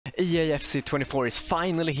EAFC 24 is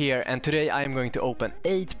finally here, and today I am going to open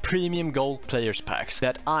 8 premium gold players packs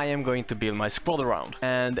that I am going to build my squad around.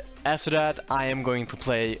 And after that I am going to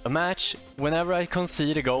play a match. Whenever I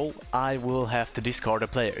concede a goal I will have to discard a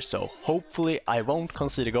player, so hopefully I won't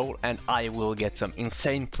concede a goal and I will get some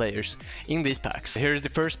insane players in these packs. Here's the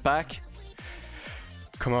first pack.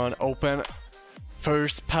 Come on, open.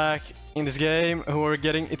 First pack in this game. Who are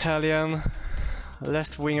getting Italian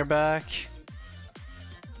left winger back?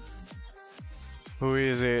 Who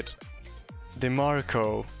is it?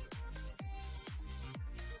 DeMarco.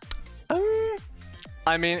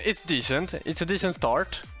 I mean, it's decent. It's a decent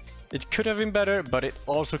start. It could have been better, but it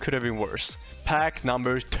also could have been worse. Pack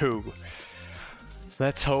number 2.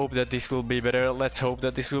 Let's hope that this will be better. Let's hope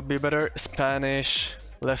that this will be better. Spanish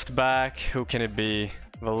left back. Who can it be?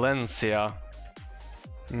 Valencia.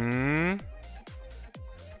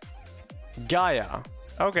 Gaia.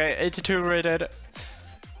 Okay, 82 rated.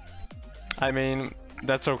 I mean,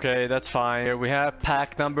 that's okay, that's fine. Here we have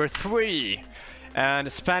pack number 3.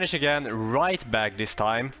 And Spanish again, right back this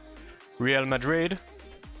time. Real Madrid.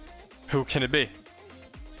 Who can it be?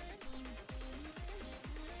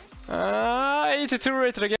 82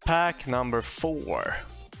 rated again. Pack number 4.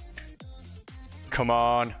 Come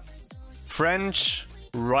on. French,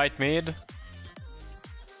 right mid.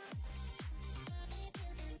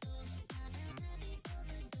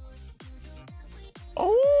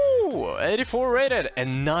 Oh, 84 rated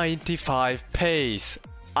and 95 pace.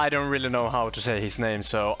 I don't really know how to say his name,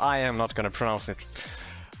 so I am not gonna pronounce it.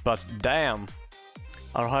 But damn,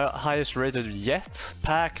 our highest rated yet.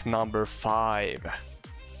 Pack number 5.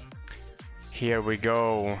 Here we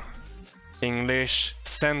go. English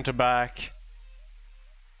center back.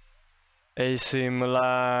 AC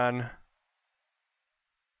Milan.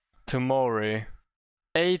 Tomori.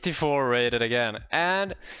 84 rated again,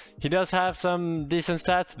 and he does have some decent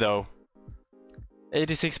stats though.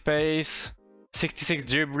 86 pace, 66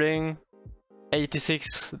 dribbling,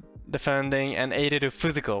 86 defending, and 82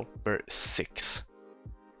 physical for 6.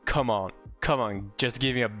 Come on, just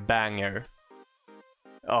give me a banger.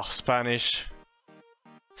 Oh, Spanish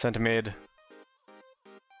center mid.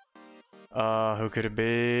 Who could it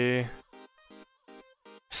be?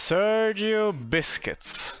 Sergio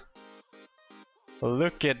Busquets.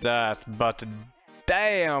 Look at that, but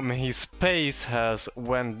damn, his pace has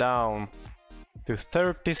went down to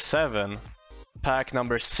 37. Pack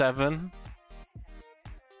number 7.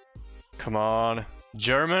 Come on.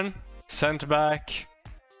 German, centre back.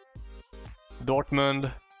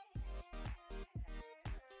 Dortmund.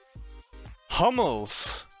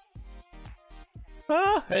 Hummels.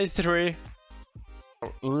 83.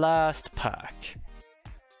 Last pack.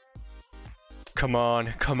 Come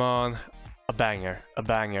on. A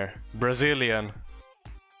banger. Brazilian.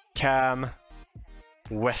 Cam.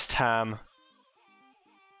 West Ham.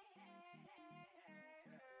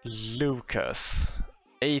 Lucas.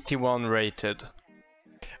 81 rated.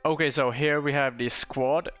 Okay, so here we have this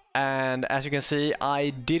squad, and as you can see I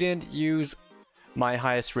didn't use my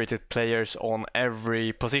highest rated players on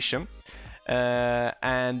every position.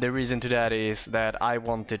 And the reason to that is that I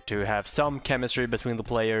wanted to have some chemistry between the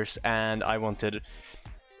players, and I wanted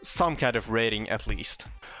some kind of rating at least.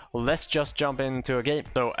 Let's just jump into a game.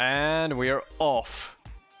 So, and we are off.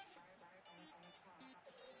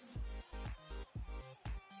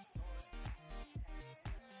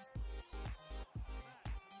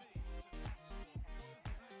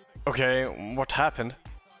 Okay, what happened?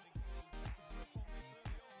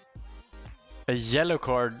 A yellow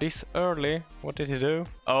card this early? What did he do?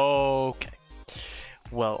 Okay.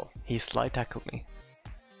 Well, he slide tackled me.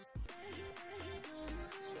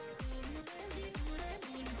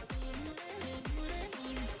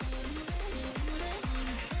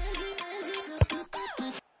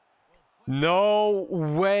 No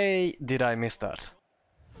way did I miss that.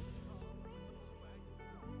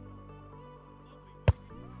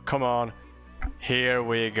 Come on. Here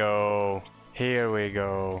we go.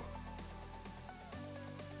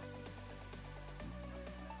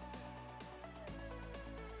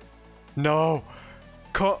 No.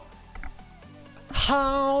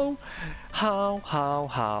 How?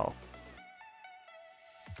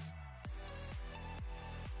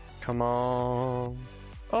 Come on.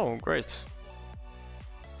 Oh, great.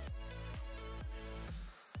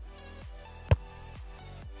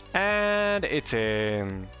 And it's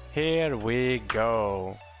in. Here we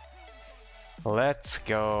go. Let's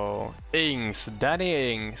go. Ings,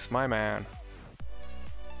 Danny Ings, my man.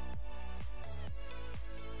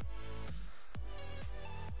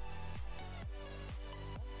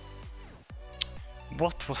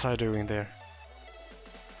 What was I doing there?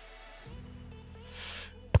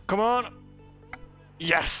 Come on!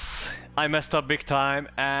 Yes! I messed up big time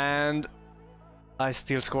and I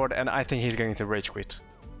still scored, and I think he's going to rage quit.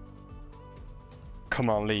 Come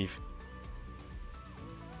on, leave.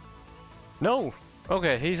 No!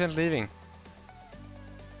 Okay, he isn't leaving.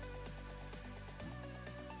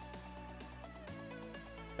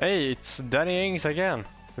 Hey, it's Danny Ings again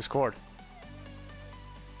who scored.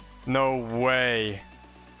 No way.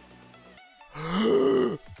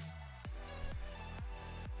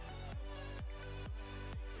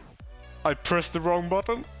 I pressed the wrong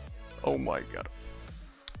button. Oh my god.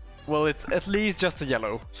 Well, it's at least just a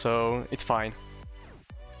yellow, so it's fine.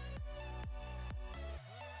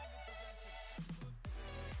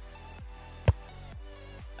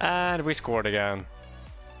 And we scored again.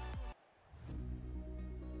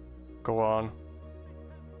 Go on.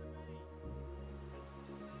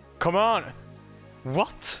 Come on!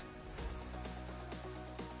 What?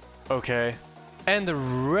 Okay. And the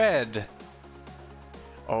red!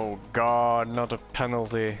 Oh god, not a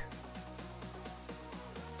penalty.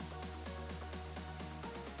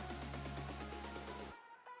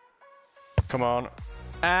 Come on.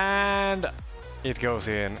 And it goes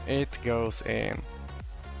in. It goes in.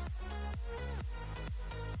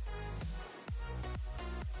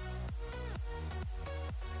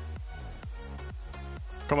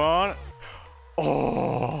 Come on.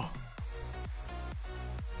 Oh.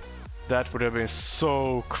 That would have been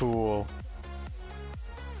so cool.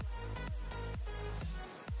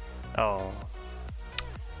 Oh.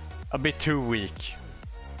 A bit too weak.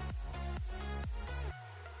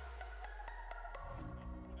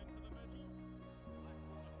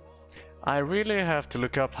 I really have to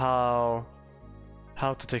look up how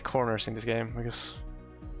to take corners in this game, because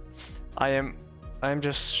I'm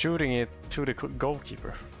just shooting it to the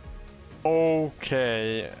goalkeeper.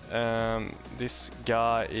 Okay, this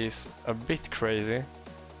guy is a bit crazy.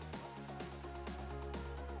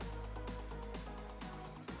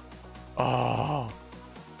 Oh,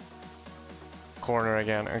 corner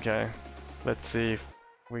again. Okay, let's see if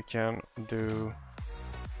we can do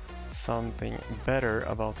something better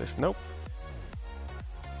about this. Nope.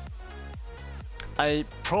 I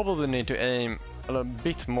probably need to aim a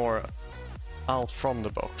bit more out from the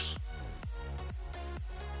box.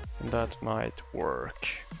 That might work.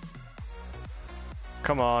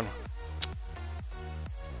 Come on.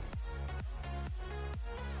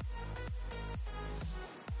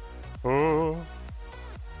 Oh.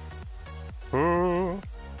 Oh.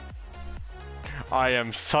 I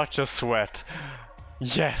am such a sweat.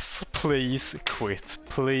 Yes, please quit.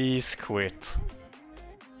 Please quit.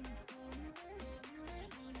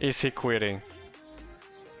 Is he quitting?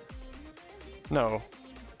 No.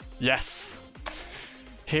 Yes.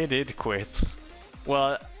 He did quit.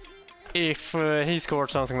 Well, if he scored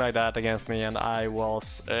something like that against me and I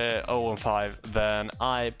was 0-5, then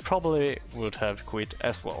I probably would have quit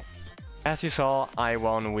as well. As you saw, I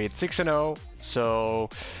won with 6-0, so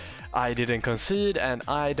I didn't concede and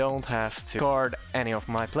I don't have to guard any of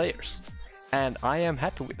my players. And I am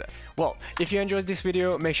happy with that. Well, if you enjoyed this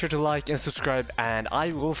video, make sure to like and subscribe, and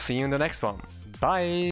I will see you in the next one. Bye!